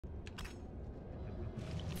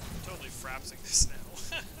literally frapsing this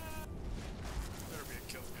now. Better be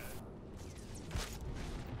a kill guy.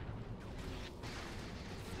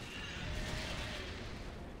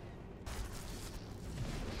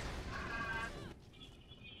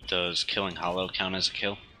 Does killing Hollow count as a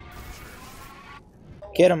kill?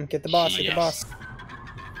 Get him, get the boss, Yes. get the boss.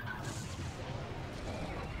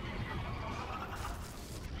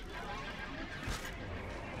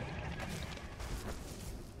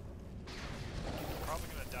 Probably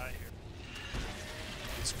gonna die here.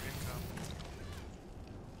 Scream come.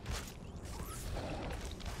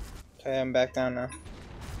 Okay, I'm back down now.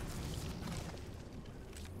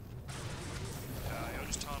 He'll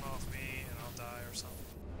just taunt off me and I'll die or something.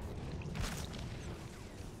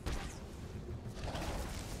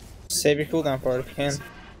 Save your cooldown for it if you can.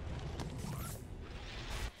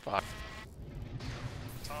 Fuck.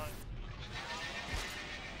 Time.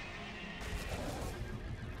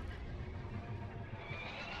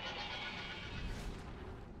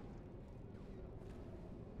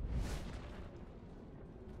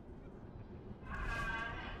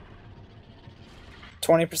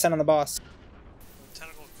 %20 on the boss.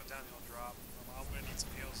 Tentacles put down, he'll drop. I'm gonna need some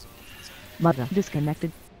heals though. So. Mother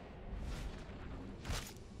disconnected.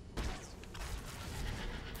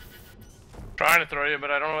 Trying to throw you,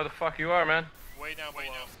 but I don't know where the fuck you are, man. Way down below.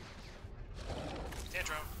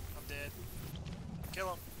 Tantrum. I'm dead. Kill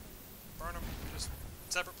him. Burn him. Just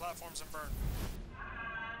separate platforms and burn.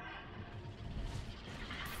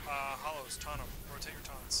 Hollows. Taunt him. Rotate your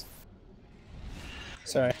taunts.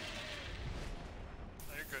 Sorry.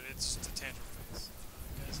 No, you're good. It's just a tantrum phase.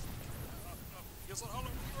 Guys. Up. Heals on Hollow.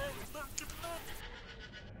 Keep it up.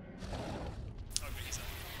 Okay, he's up.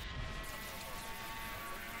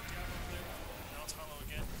 Now it's Hollow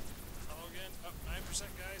again. Hollow again. Up 9%,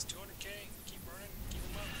 guys. 200k. Keep burning. Keep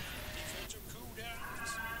them up. Defensive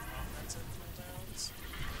cooldowns. Offensive cooldowns.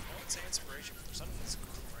 I would say inspiration, but there's something that's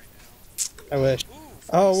cool right now. I wish. Ooh,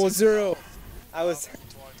 Oh, well, 46 0. health. I was.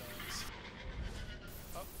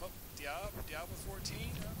 Up. Diablo 14.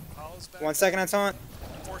 Hollow's back. 1 second on taunt.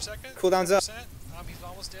 4 seconds. Cooldown's up. 3%. He's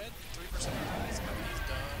almost dead. 3%. He's done.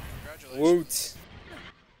 Congratulations.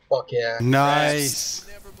 Woot. Fuck yeah. Nice.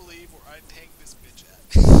 Never believe where I tanked this bitch at.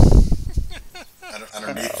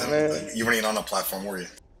 Underneath them. man. You weren't even on the platform, were you?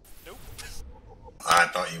 Nope. I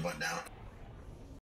thought you went down.